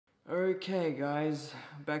Okay guys,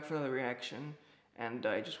 back for another reaction, and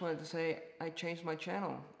I just wanted to say I changed my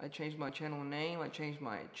channel. I changed my channel name, I changed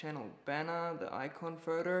my channel banner, the icon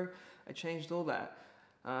photo, I changed all that.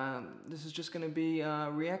 This is just going to be a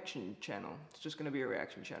reaction channel. It's just going to be a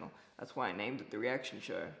reaction channel. That's why I named it The Reaction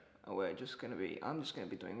Show. I'm just going to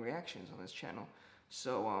be doing reactions on this channel.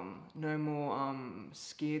 So no more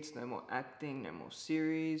skits, no more acting, no more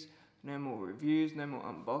series, no more reviews, no more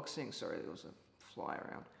unboxing. Sorry, there was a fly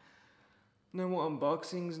around. No more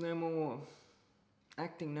unboxings, no more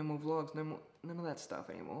acting, no more vlogs, none of that stuff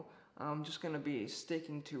anymore. I'm just going to be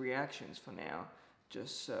sticking to reactions for now,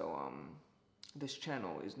 just so this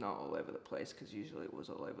channel is not all over the place, because usually it was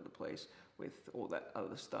all over the place with all that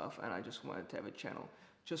other stuff, and I just wanted to have a channel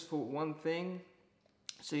just for one thing,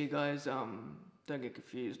 so you guys don't get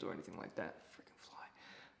confused or anything like that. Freaking fly.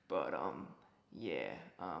 But yeah,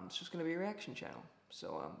 it's just going to be a reaction channel,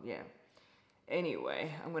 so yeah. Anyway,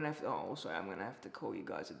 I'm gonna have to call you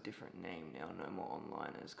guys a different name now. No more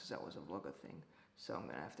onliners, because that was a vlogger thing. So I'm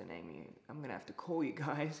gonna have to call you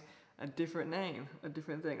guys a different name, a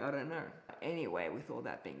different thing. I don't know. Anyway, with all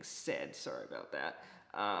that being said, sorry about that.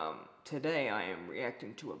 Today I am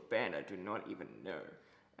reacting to a band I do not even know,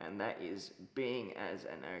 and that is Being as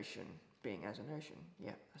an Ocean. Being as an Ocean.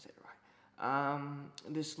 Yeah, I said it right.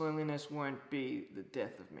 This loneliness won't be the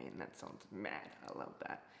death of me, and that sounds mad. I love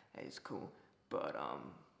that. That is cool. But,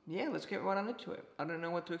 yeah, let's get right on into it. I don't know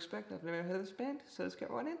what to expect. I've never heard of this band, so let's get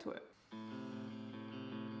right into it.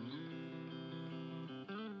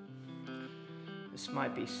 This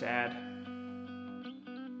might be sad.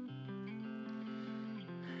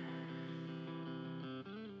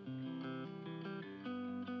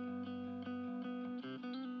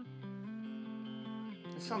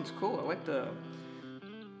 This sounds cool. I like the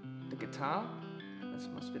guitar. This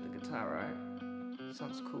must be the guitar, right?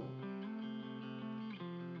 Sounds cool.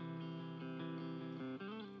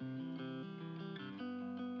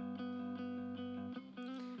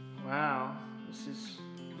 Wow, this is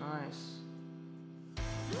nice.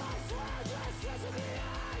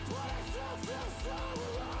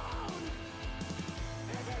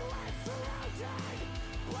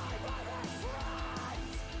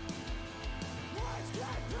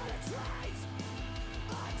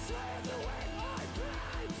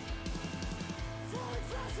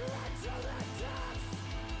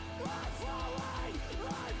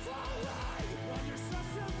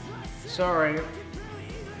 Sorry,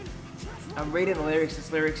 I'm reading the lyrics.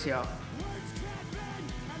 There's lyrics here.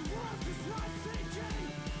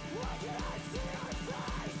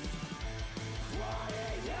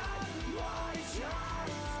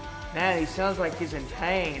 Man, he sounds like he's in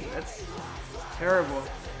pain. That's terrible.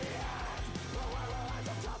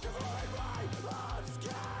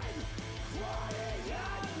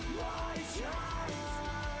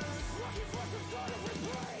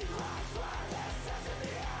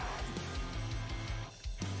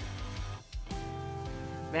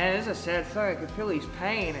 Man, this is a sad song. I can feel his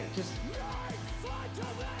pain. It just...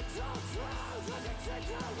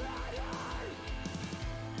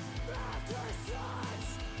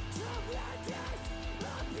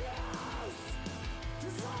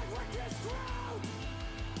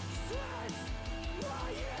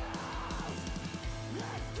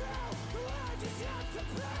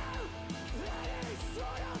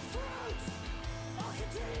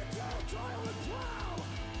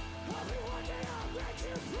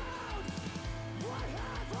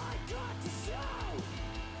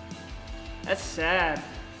 That's sad.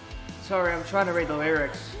 Sorry, I'm trying to read the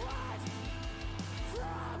lyrics.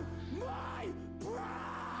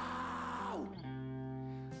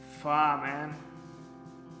 Far, man.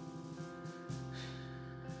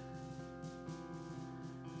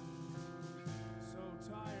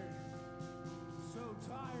 So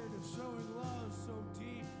tired of showing love so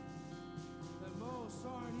deep that most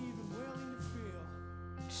aren't even willing to feel.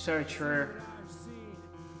 So true.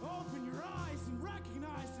 Open your eyes and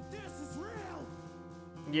recognize that this is real.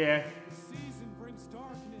 Yeah. The season brings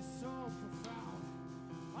darkness so profound.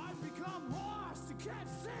 I've become lost and can't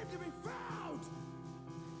seem to be found.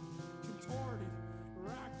 Contorted,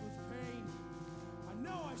 racked with pain. I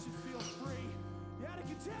know I should feel free, yet I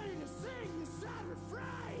continue to sing this sad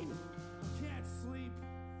refrain. I can't sleep.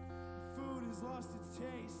 Food has lost its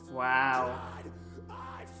taste. Wow. God,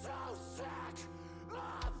 I'm so sick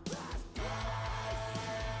of this place.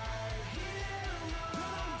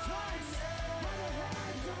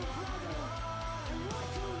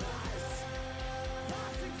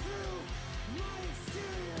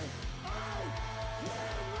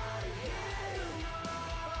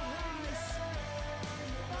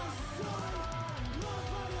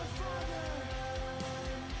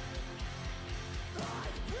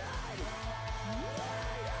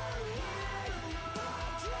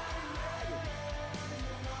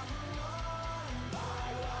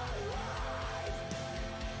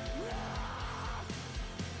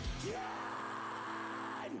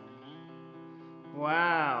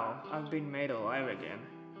 Wow, I've been made alive again.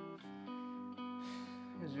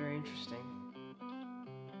 It was very interesting.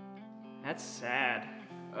 That's sad.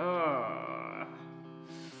 Oh.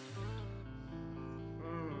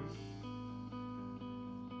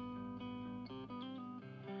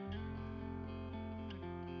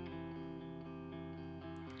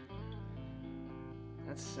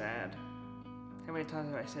 That's sad. How many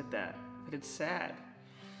times have I said that? But it's sad.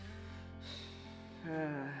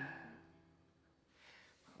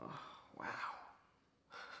 Oh, wow.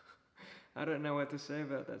 I don't know what to say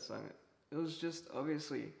about that song. It was just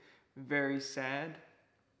obviously very sad,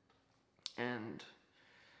 and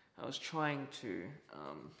I was trying to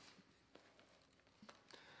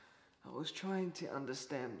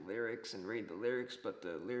understand lyrics and read the lyrics, but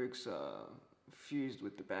the lyrics are fused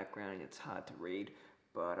with the background and it's hard to read.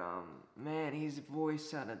 But man, his voice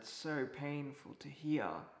sounded so painful to hear.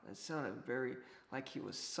 It sounded very like he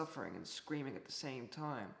was suffering and screaming at the same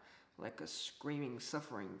time, like a screaming,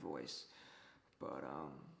 suffering voice. But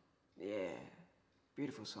yeah,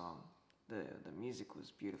 beautiful song. The music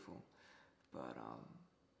was beautiful. But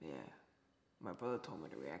yeah, my brother told me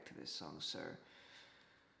to react to this song, so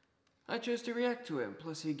I chose to react to it.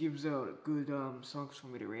 Plus, he gives out good songs for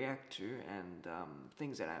me to react to, and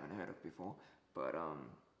things that I haven't heard of before. But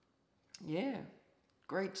yeah,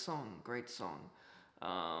 great song, great song.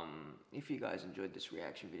 If you guys enjoyed this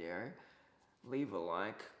reaction video, leave a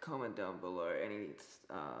like, comment down below any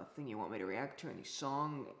thing you want me to react to, any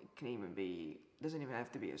song. It can even be, doesn't even have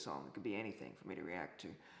to be a song, it could be anything for me to react to,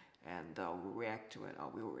 and I will react to it.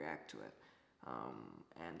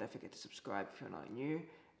 And don't forget to subscribe if you're not new,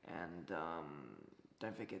 and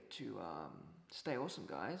don't forget to stay awesome,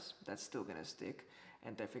 guys. That's still gonna stick.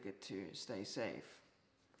 And don't forget to stay safe.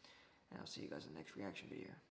 And I'll see you guys in the next reaction video.